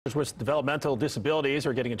With developmental disabilities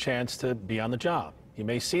are getting a chance to be on the job. You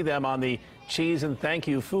may see them on the Cheese and Thank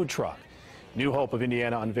You food truck. New Hope of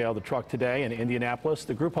Indiana unveiled the truck today in Indianapolis.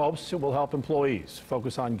 The group hopes it will help employees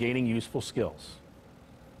focus on gaining useful skills.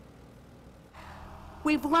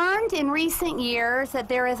 We've learned in recent years that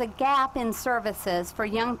there is a gap in services for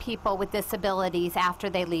young people with disabilities after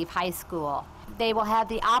they leave high school. They will have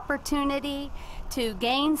the opportunity to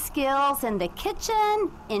gain skills in the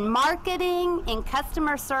kitchen, in marketing, in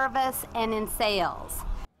customer service, and in sales.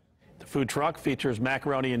 The food truck features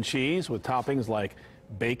macaroni and cheese with toppings like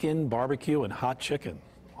bacon, barbecue, and hot chicken.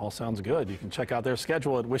 All sounds good. You can check out their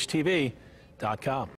schedule at wishtv.com.